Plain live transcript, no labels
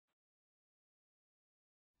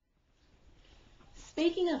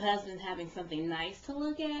Speaking of husbands having something nice to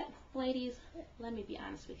look at, ladies, let me be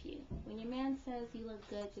honest with you. When your man says you look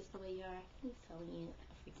good just the way you are, he's telling you a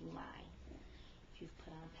freaking lie. If you've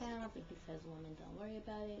put on pounds and he says women don't worry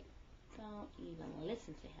about it, don't even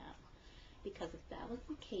listen to him. Because if that was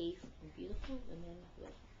the case, beautiful women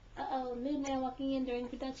would... new man walking in during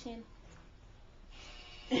production.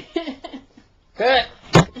 Cut!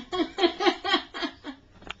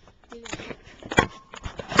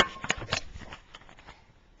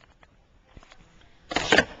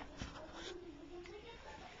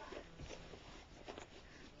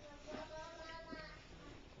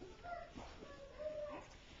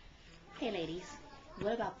 Hey ladies,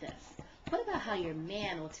 what about this? What about how your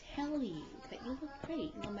man will tell you that you look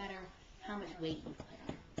great no matter how much weight you put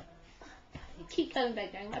on? You keep coming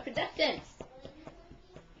back during my productions.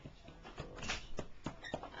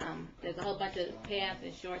 There's a whole bunch of pants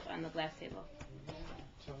and shorts on the glass table.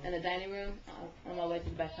 In the dining room, on my way to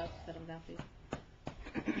the back house, set them down for you.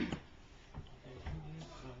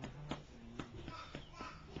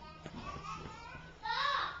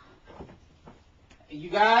 You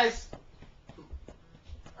guys?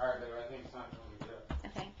 Alright, baby, I think it's time for me to go.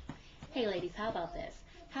 Okay. Hey ladies, how about this?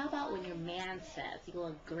 How about when your man says you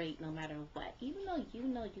look great no matter what, even though you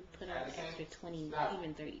know you put on an extra 20,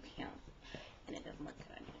 even 30 pounds, and it doesn't look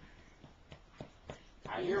good on you.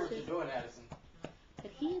 I hear what you're doing, Addison.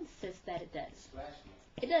 But he insists that it does.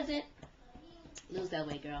 It doesn't. Lose that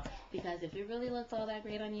weight, girl. Because if it really looks all that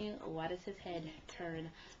great on you, why does his head turn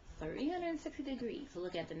 360 degrees to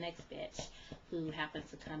look at the next bitch who happens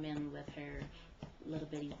to come in with her little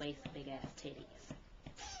bitty waist, big ass titties?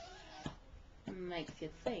 Makes you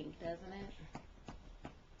think, doesn't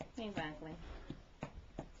it? Exactly.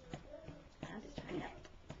 I'm just trying to help.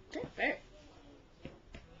 Good first.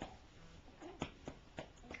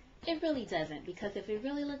 It really doesn't, because if it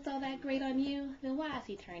really looked all that great on you, then why is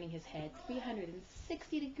he turning his head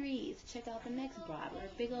 360 degrees to check out the next broad with her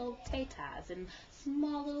big old tatas and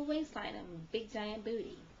small little waistline and big giant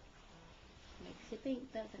booty? Makes you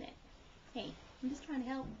think, doesn't it? Hey, I'm just trying to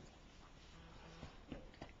help.